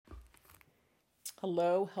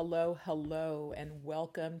Hello, hello, hello, and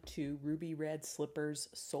welcome to Ruby Red Slippers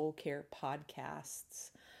Soul Care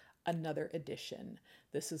Podcasts, another edition.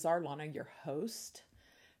 This is Arlana, your host.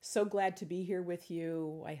 So glad to be here with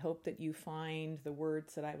you. I hope that you find the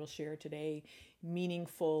words that I will share today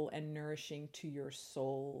meaningful and nourishing to your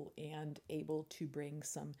soul and able to bring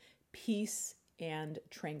some peace and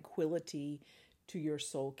tranquility to your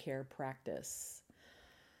soul care practice.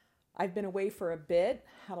 I've been away for a bit,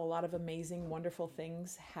 had a lot of amazing, wonderful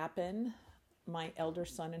things happen. My elder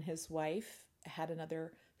son and his wife had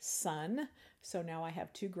another son, so now I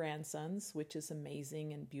have two grandsons, which is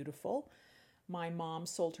amazing and beautiful. My mom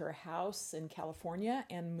sold her house in California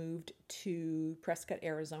and moved to Prescott,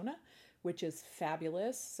 Arizona, which is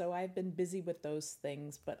fabulous. So I've been busy with those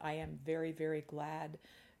things, but I am very, very glad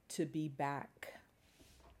to be back.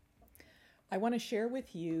 I want to share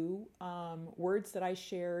with you words that I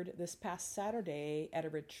shared this past Saturday at a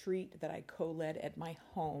retreat that I co-led at my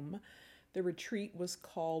home. The retreat was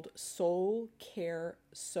called Soul Care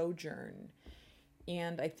Sojourn.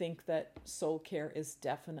 And I think that soul care is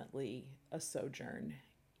definitely a sojourn.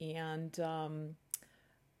 And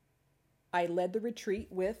I led the retreat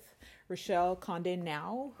with Rochelle Conde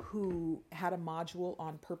Now, who had a module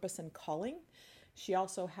on purpose and calling. She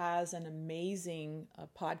also has an amazing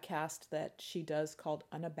podcast that she does called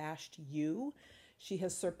Unabashed You. She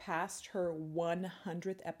has surpassed her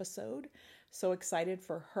 100th episode. So excited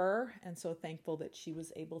for her and so thankful that she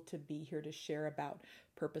was able to be here to share about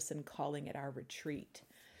purpose and calling at our retreat.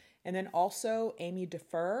 And then also Amy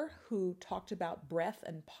Defer, who talked about breath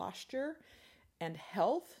and posture and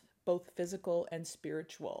health, both physical and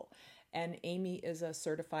spiritual. And Amy is a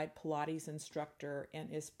certified Pilates instructor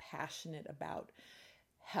and is passionate about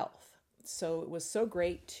health. So it was so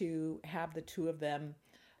great to have the two of them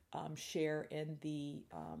share in the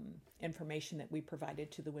information that we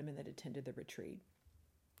provided to the women that attended the retreat.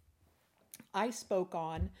 I spoke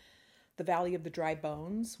on the Valley of the Dry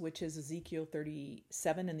Bones, which is Ezekiel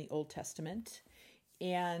 37 in the Old Testament.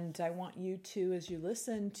 And I want you to, as you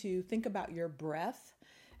listen, to think about your breath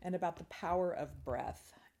and about the power of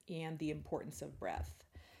breath and the importance of breath.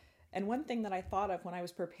 And one thing that I thought of when I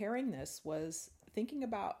was preparing this was thinking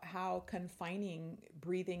about how confining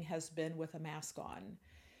breathing has been with a mask on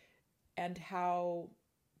and how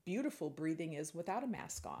beautiful breathing is without a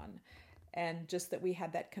mask on. And just that we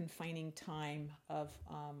had that confining time of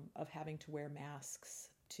having to wear masks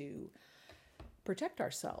to protect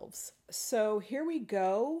ourselves. So here we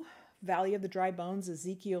go. Valley of the Dry Bones,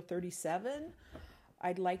 Ezekiel 37.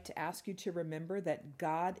 I'd like to ask you to remember that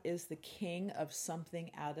God is the king of something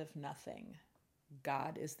out of nothing.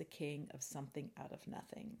 God is the king of something out of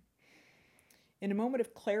nothing. In a moment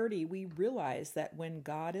of clarity, we realize that when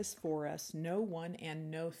God is for us, no one and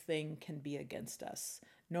no thing can be against us,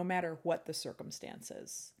 no matter what the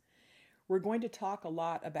circumstances. We're going to talk a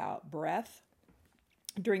lot about breath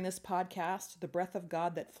during this podcast, the breath of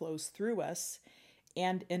God that flows through us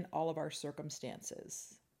and in all of our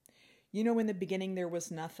circumstances. You know, in the beginning, there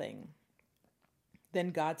was nothing.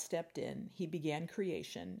 Then God stepped in. He began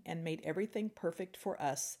creation and made everything perfect for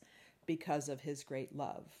us because of his great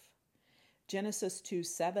love. Genesis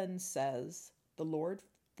 2:7 says, "The Lord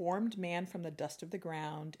formed man from the dust of the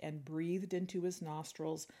ground and breathed into his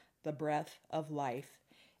nostrils the breath of life,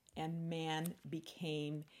 and man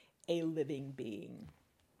became a living being."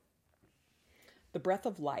 The breath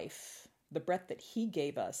of life, the breath that he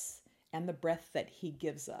gave us, and the breath that he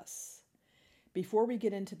gives us. Before we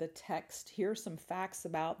get into the text, here are some facts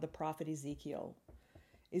about the prophet Ezekiel.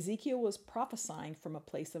 Ezekiel was prophesying from a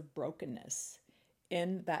place of brokenness,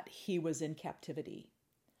 in that he was in captivity.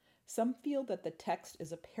 Some feel that the text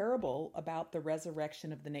is a parable about the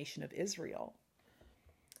resurrection of the nation of Israel.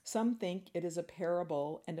 Some think it is a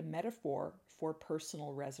parable and a metaphor for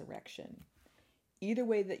personal resurrection. Either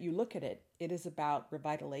way that you look at it, it is about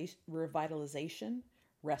revitalization,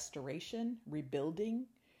 restoration, rebuilding,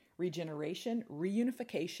 regeneration,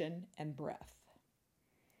 reunification, and breath.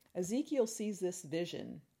 Ezekiel sees this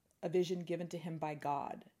vision, a vision given to him by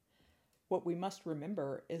God. What we must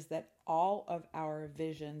remember is that all of our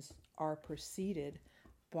visions are preceded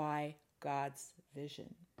by God's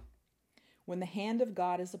vision. When the hand of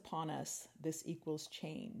God is upon us, this equals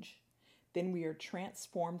change. Then we are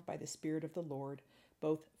transformed by the Spirit of the Lord,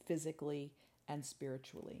 both physically and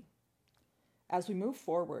spiritually. As we move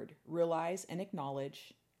forward, realize and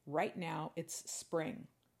acknowledge, right now it's spring.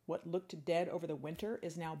 What looked dead over the winter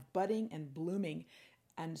is now budding and blooming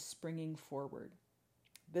and springing forward.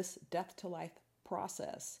 This death to life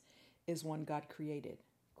process is one God created.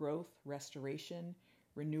 Growth, restoration,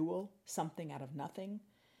 renewal, something out of nothing.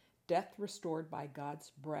 death restored by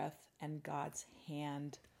God's breath and God's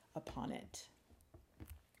hand upon it.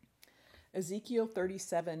 Ezekiel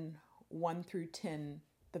 37, 1 through 10,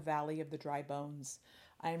 the Valley of the Dry Bones.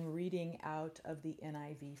 I'm reading out of the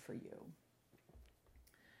NIV for you.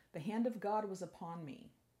 The hand of God was upon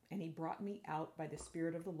me, and he brought me out by the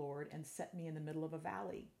Spirit of the Lord and set me in the middle of a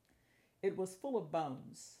valley. It was full of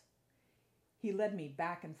bones. He led me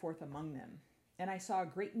back and forth among them, and I saw a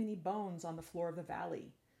great many bones on the floor of the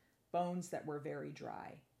valley, bones that were very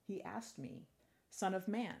dry. He asked me, Son of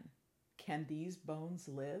man, can these bones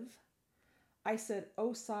live? I said,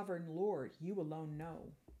 O sovereign Lord, you alone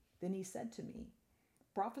know. Then he said to me,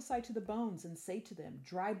 Prophesy to the bones and say to them,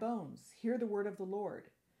 Dry bones, hear the word of the Lord.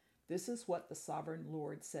 This is what the sovereign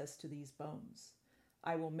Lord says to these bones.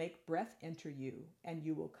 I will make breath enter you, and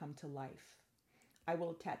you will come to life. I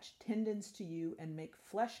will attach tendons to you and make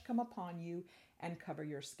flesh come upon you and cover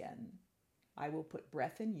your skin. I will put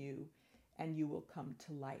breath in you, and you will come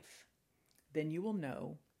to life. Then you will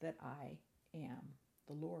know that I am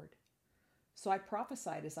the Lord. So I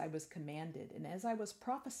prophesied as I was commanded, and as I was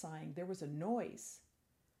prophesying, there was a noise,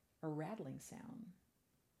 a rattling sound,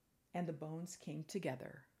 and the bones came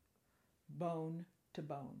together, bone to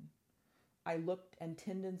bone. I looked, and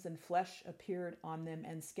tendons and flesh appeared on them,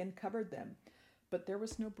 and skin covered them, but there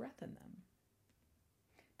was no breath in them.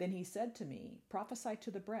 Then he said to me, Prophesy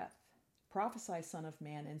to the breath. Prophesy, Son of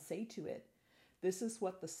man, and say to it, This is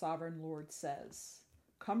what the sovereign Lord says.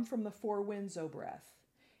 Come from the four winds, O breath,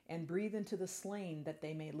 and breathe into the slain that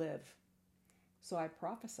they may live. So I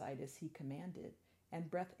prophesied as he commanded, and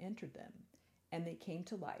breath entered them, and they came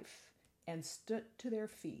to life, and stood to their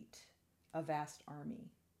feet, a vast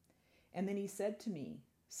army. And then he said to me,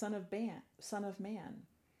 Son of man,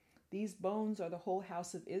 these bones are the whole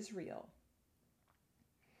house of Israel.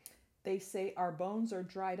 They say, Our bones are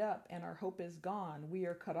dried up, and our hope is gone. We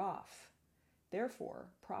are cut off. Therefore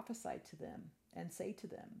prophesy to them, and say to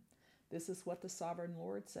them, This is what the sovereign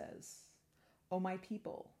Lord says. O my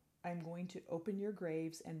people, I am going to open your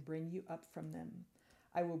graves and bring you up from them.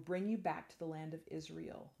 I will bring you back to the land of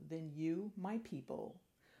Israel. Then you, my people,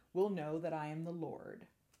 will know that I am the Lord,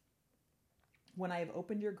 when I have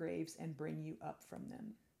opened your graves and bring you up from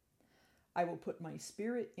them. I will put my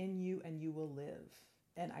spirit in you, and you will live,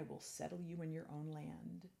 and I will settle you in your own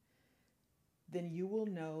land. Then you will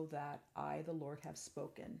know that I, the Lord, have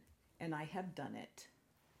spoken, and I have done it,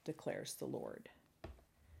 declares the Lord.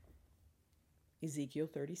 Ezekiel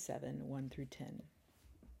 37, 1 through 10.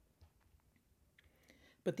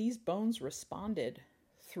 But these bones responded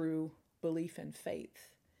through belief and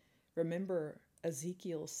faith. Remember,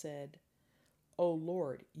 Ezekiel said, O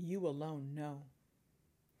Lord, you alone know.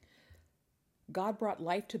 God brought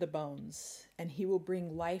life to the bones, and he will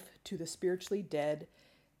bring life to the spiritually dead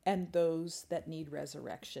and those that need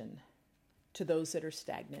resurrection, to those that are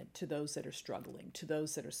stagnant, to those that are struggling, to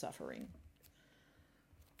those that are suffering.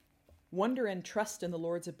 Wonder and trust in the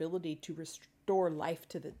Lord's ability to restore life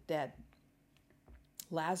to the dead.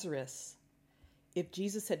 Lazarus, if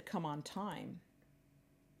Jesus had come on time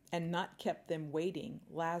and not kept them waiting,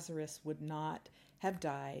 Lazarus would not have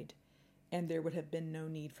died, and there would have been no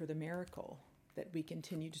need for the miracle that we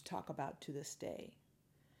continue to talk about to this day.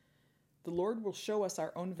 The Lord will show us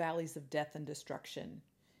our own valleys of death and destruction,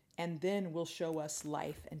 and then will show us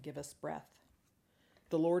life and give us breath.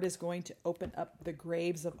 The Lord is going to open up the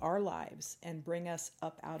graves of our lives and bring us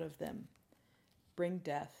up out of them. Bring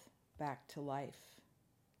death back to life,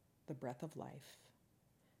 the breath of life.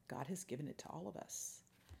 God has given it to all of us.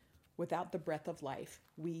 Without the breath of life,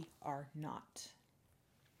 we are not.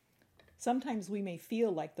 Sometimes we may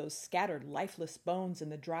feel like those scattered, lifeless bones in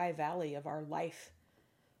the dry valley of our life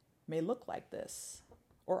may look like this,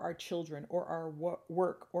 or our children, or our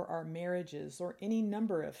work, or our marriages, or any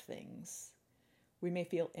number of things. We may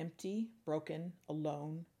feel empty, broken,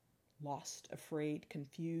 alone, lost, afraid,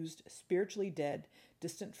 confused, spiritually dead,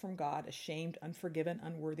 distant from God, ashamed, unforgiven,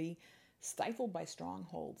 unworthy, stifled by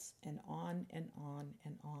strongholds, and on and on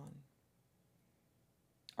and on.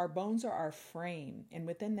 Our bones are our frame, and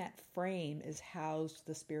within that frame is housed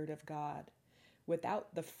the Spirit of God.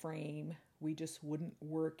 Without the frame, we just wouldn't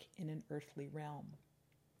work in an earthly realm.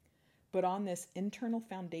 But on this internal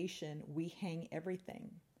foundation, we hang everything,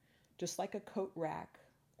 just like a coat rack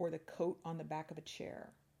or the coat on the back of a chair.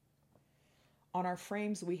 On our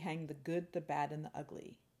frames, we hang the good, the bad, and the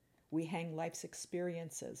ugly. We hang life's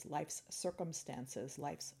experiences, life's circumstances,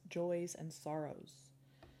 life's joys and sorrows.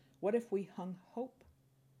 What if we hung hope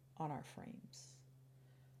on our frames?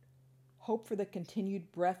 Hope for the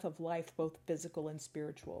continued breath of life, both physical and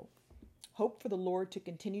spiritual. Hope for the Lord to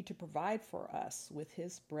continue to provide for us with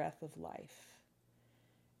his breath of life.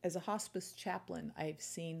 As a hospice chaplain, I've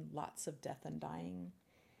seen lots of death and dying.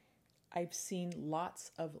 I've seen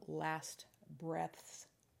lots of last breaths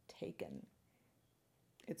taken.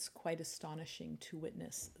 It's quite astonishing to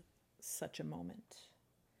witness such a moment.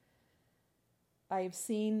 I've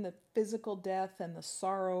seen the physical death and the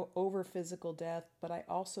sorrow over physical death, but I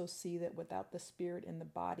also see that without the spirit in the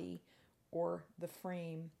body or the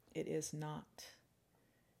frame, it is not.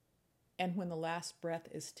 And when the last breath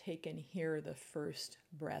is taken here, the first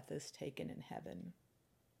breath is taken in heaven.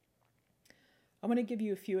 I want to give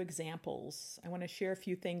you a few examples. I want to share a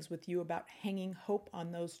few things with you about hanging hope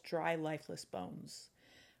on those dry, lifeless bones,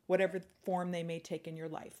 whatever form they may take in your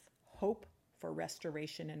life. Hope for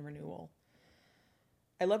restoration and renewal.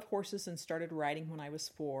 I love horses and started riding when I was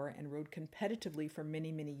 4 and rode competitively for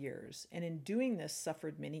many, many years. And in doing this,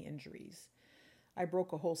 suffered many injuries. I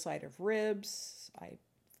broke a whole side of ribs. I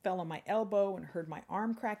fell on my elbow and heard my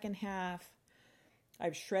arm crack in half.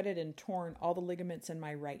 I've shredded and torn all the ligaments in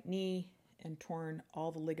my right knee and torn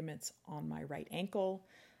all the ligaments on my right ankle.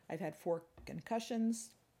 I've had 4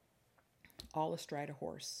 concussions, all astride a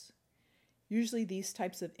horse. Usually these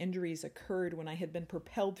types of injuries occurred when I had been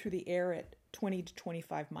propelled through the air at 20 to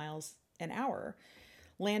 25 miles an hour,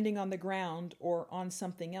 landing on the ground or on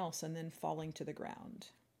something else and then falling to the ground.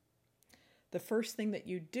 The first thing that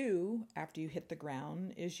you do after you hit the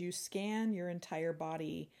ground is you scan your entire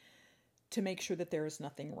body to make sure that there is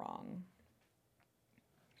nothing wrong.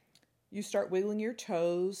 You start wiggling your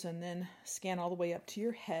toes and then scan all the way up to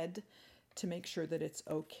your head to make sure that it's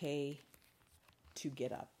okay to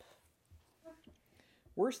get up.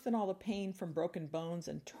 Worse than all the pain from broken bones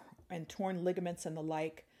and torn ligaments and the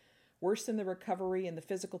like, worse than the recovery and the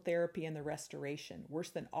physical therapy and the restoration, worse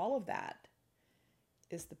than all of that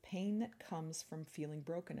is the pain that comes from feeling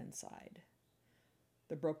broken inside.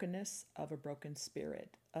 The brokenness of a broken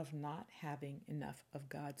spirit, of not having enough of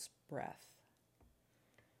God's breath.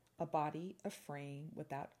 A body, a frame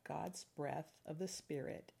without God's breath of the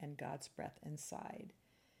Spirit and God's breath inside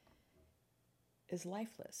is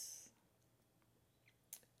lifeless.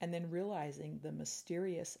 And then realizing the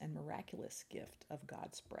mysterious and miraculous gift of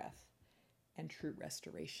God's breath and true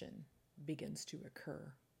restoration begins to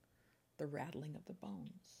occur. The rattling of the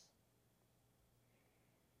bones.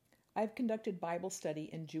 I've conducted Bible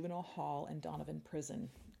study in Juvenile Hall and Donovan Prison.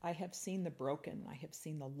 I have seen the broken. I have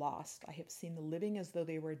seen the lost. I have seen the living as though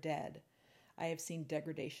they were dead. I have seen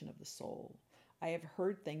degradation of the soul. I have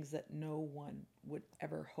heard things that no one would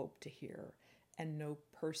ever hope to hear and no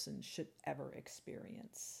person should ever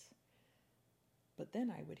experience. But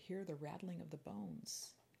then I would hear the rattling of the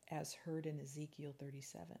bones as heard in Ezekiel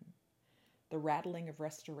 37. The rattling of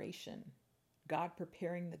restoration, God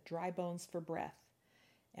preparing the dry bones for breath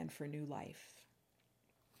and for new life.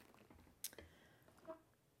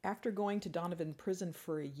 After going to Donovan Prison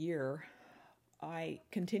for a year, I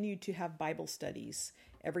continued to have Bible studies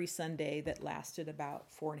every Sunday that lasted about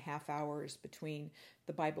 4.5 hours between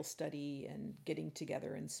the Bible study and getting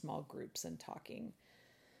together in small groups and talking.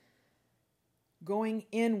 Going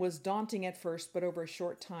in was daunting at first, but over a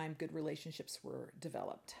short time, good relationships were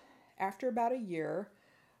developed. After about a year,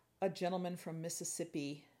 a gentleman from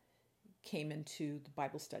Mississippi came into the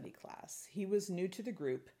Bible study class. He was new to the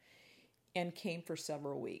group and came for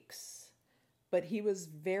several weeks. But he was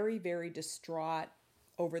very, very distraught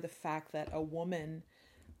over the fact that a woman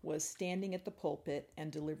was standing at the pulpit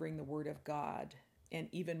and delivering the Word of God. And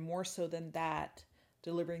even more so than that,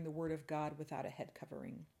 delivering the Word of God without a head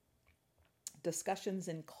covering. Discussions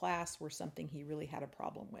in class were something he really had a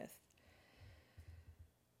problem with.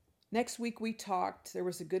 Next week we talked. There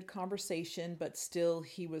was a good conversation, but still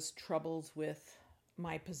he was troubled with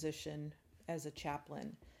my position as a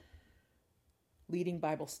chaplain, leading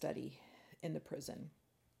Bible study in the prison.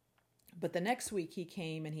 But the next week he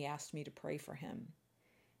came and he asked me to pray for him.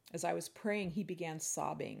 As I was praying, he began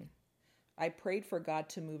sobbing. I prayed for God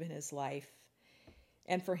to move in his life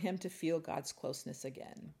and for him to feel God's closeness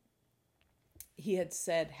again. He had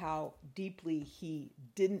said how deeply he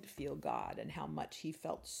didn't feel God and how much he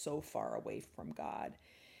felt so far away from God,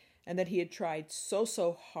 and that he had tried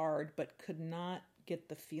so hard but could not get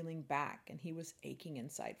the feeling back, and he was aching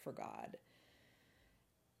inside for God.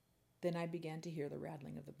 Then I began to hear the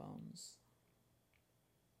rattling of the bones.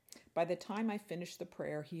 By the time I finished the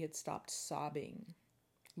prayer, he had stopped sobbing,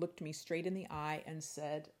 looked me straight in the eye, and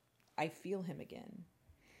said, "I feel him again."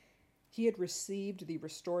 He had received the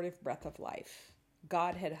restorative breath of life.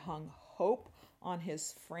 God had hung hope on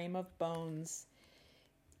his frame of bones,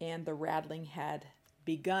 and the rattling had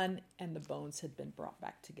begun, and the bones had been brought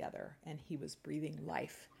back together, and he was breathing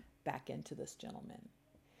life back into this gentleman.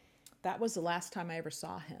 That was the last time I ever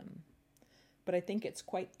saw him. But I think it's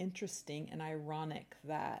quite interesting and ironic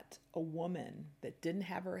that a woman that didn't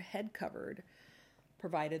have her head covered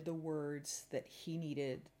provided the words that he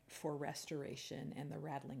needed for restoration and the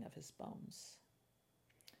rattling of his bones.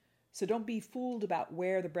 So don't be fooled about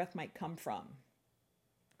where the breath might come from.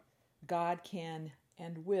 God can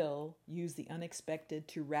and will use the unexpected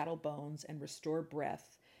to rattle bones and restore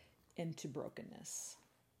breath into brokenness.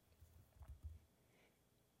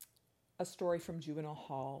 A story from juvenile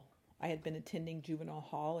hall. I had been attending juvenile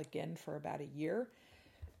hall again for about a year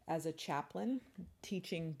as a chaplain,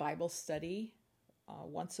 teaching Bible study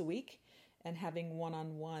once a week and having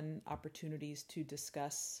one-on-one opportunities to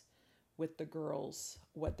discuss with the girls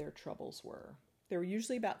what their troubles were. There were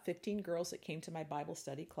usually about 15 girls that came to my Bible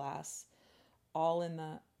study class, all in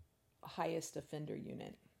the highest offender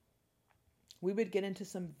unit. We would get into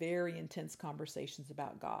some very intense conversations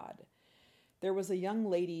about God. There was a young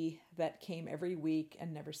lady that came every week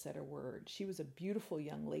and never said a word. She was a beautiful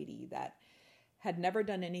young lady that had never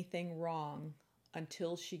done anything wrong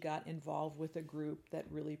until she got involved with a group that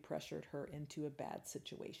really pressured her into a bad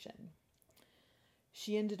situation.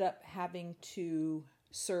 She ended up having to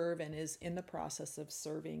serve and is in the process of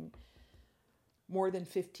serving more than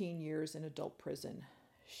 15 years in adult prison.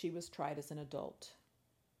 She was tried as an adult.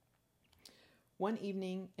 One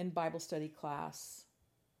evening in Bible study class,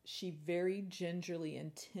 she very gingerly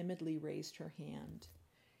and timidly raised her hand,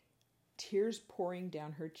 tears pouring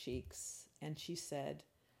down her cheeks, and she said,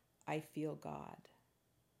 "I feel God."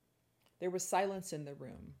 There was silence in the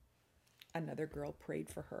room. Another girl prayed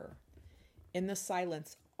for her. In the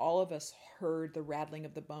silence, all of us heard the rattling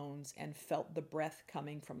of the bones and felt the breath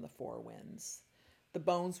coming from the four winds. The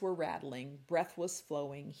bones were rattling, breath was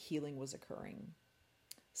flowing, healing was occurring.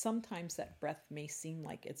 Sometimes that breath may seem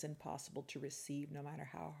like it's impossible to receive no matter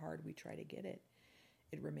how hard we try to get it.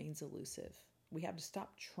 It remains elusive. We have to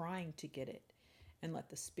stop trying to get it and let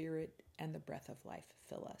the Spirit and the breath of life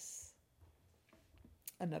fill us.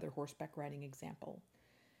 Another horseback riding example.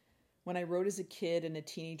 When I rode as a kid and a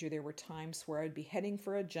teenager, there were times where I'd be heading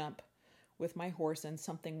for a jump with my horse and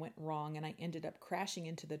something went wrong and I ended up crashing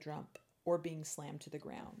into the jump or being slammed to the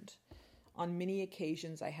ground. On many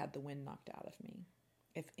occasions, I had the wind knocked out of me.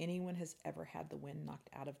 If anyone has ever had the wind knocked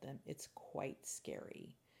out of them, it's quite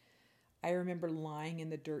scary. I remember lying in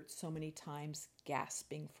the dirt so many times,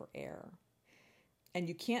 gasping for air. And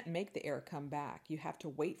you can't make the air come back. You have to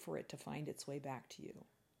wait for it to find its way back to you.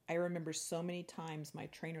 I remember so many times my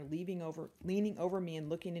trainer leaning over me and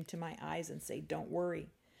looking into my eyes and say, "Don't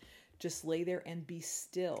worry, just lay there and be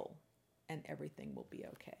still, and everything will be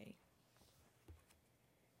okay."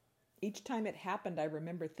 Each time it happened, I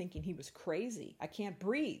remember thinking he was crazy. I can't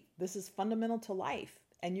breathe. This is fundamental to life.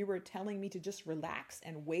 And you were telling me to just relax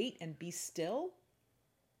and wait and be still?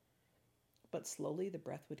 But slowly the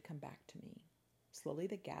breath would come back to me. Slowly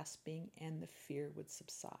the gasping and the fear would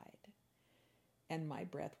subside. And my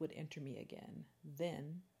breath would enter me again.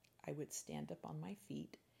 Then I would stand up on my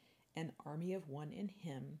feet, an army of one in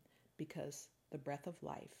him, because the breath of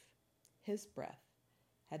life, his breath,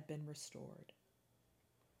 had been restored.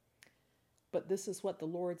 But this is what the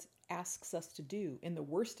Lord asks us to do in the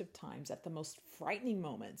worst of times, at the most frightening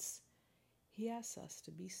moments. He asks us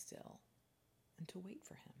to be still and to wait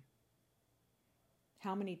for him.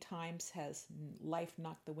 How many times has life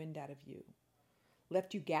knocked the wind out of you,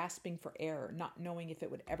 left you gasping for air, not knowing if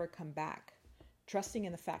it would ever come back, trusting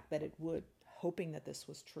in the fact that it would, hoping that this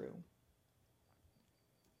was true?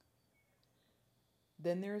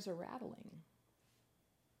 Then there's a rattling,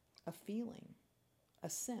 a feeling, a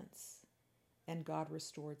sense. And God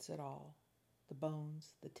restores it all. The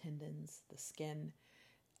bones, the tendons, the skin,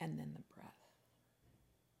 and then the breath.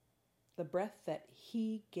 The breath that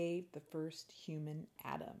he gave the first human,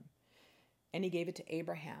 Adam. And he gave it to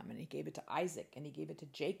Abraham, and he gave it to Isaac, and he gave it to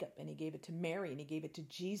Jacob, and he gave it to Mary, and he gave it to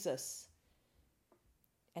Jesus.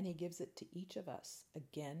 And he gives it to each of us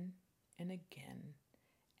again and again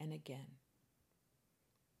and again.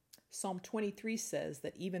 Psalm 23 says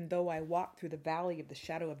that even though I walk through the valley of the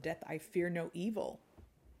shadow of death, I fear no evil.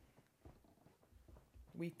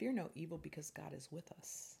 We fear no evil because God is with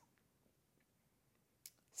us.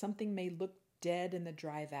 Something may look dead in the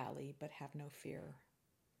dry valley, but have no fear.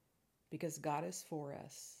 Because God is for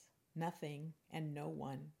us, nothing and no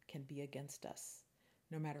one can be against us,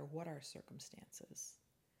 no matter what our circumstances.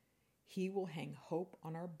 He will hang hope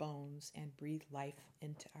on our bones and breathe life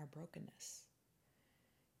into our brokenness.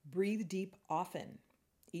 Breathe deep often.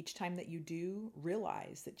 Each time that you do,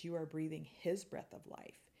 realize that you are breathing his breath of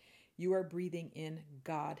life. You are breathing in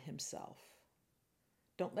God himself.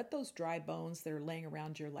 Don't let those dry bones that are laying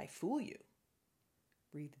around your life fool you.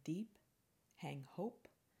 Breathe deep, hang hope,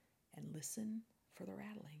 and listen for the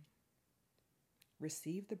rattling.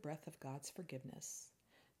 Receive the breath of God's forgiveness,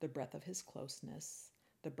 the breath of his closeness,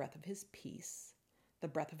 the breath of his peace, the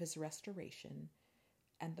breath of his restoration,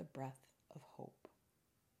 and the breath of hope.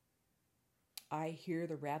 I hear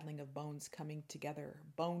the rattling of bones coming together,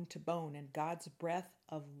 bone to bone, and God's breath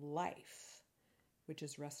of life, which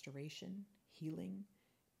is restoration, healing,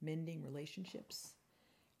 mending relationships,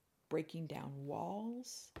 breaking down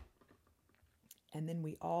walls, and then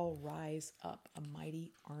we all rise up a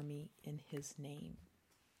mighty army in his name.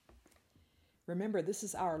 Remember, this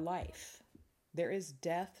is our life. There is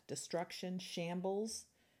death, destruction, shambles.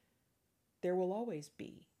 There will always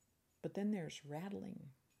be. But then there's rattling,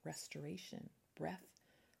 restoration, breath,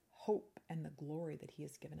 hope, and the glory that he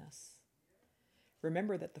has given us.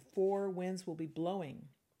 Remember that the four winds will be blowing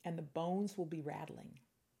and the bones will be rattling.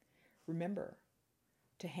 Remember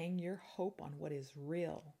to hang your hope on what is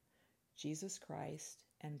real, Jesus Christ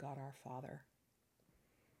and God our Father.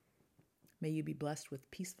 May you be blessed with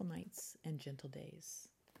peaceful nights and gentle days.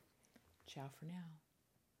 Ciao for now.